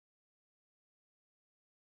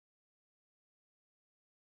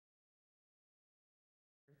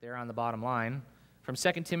there on the bottom line from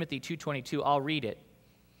 2 Timothy 2:22. I'll read it.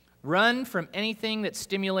 Run from anything that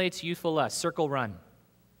stimulates youthful lust. Circle run.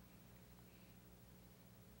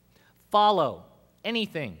 Follow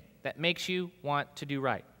anything that makes you want to do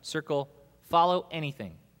right. Circle follow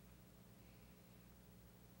anything.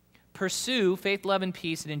 Pursue faith, love, and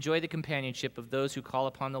peace, and enjoy the companionship of those who call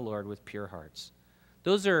upon the Lord with pure hearts.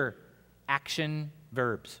 Those are action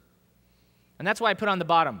verbs. And that's why I put on the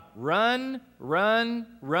bottom, run, run,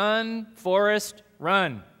 run, Forrest,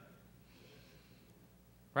 run.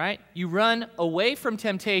 Right? You run away from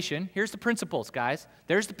temptation. Here's the principles, guys.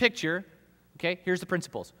 There's the picture. Okay, here's the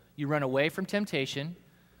principles. You run away from temptation,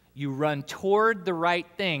 you run toward the right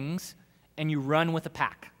things, and you run with a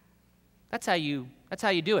pack. That's how you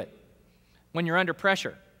do it when you're under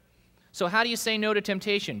pressure. So how do you say no to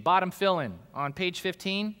temptation? Bottom fill-in on page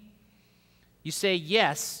 15. You say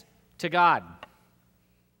yes to God.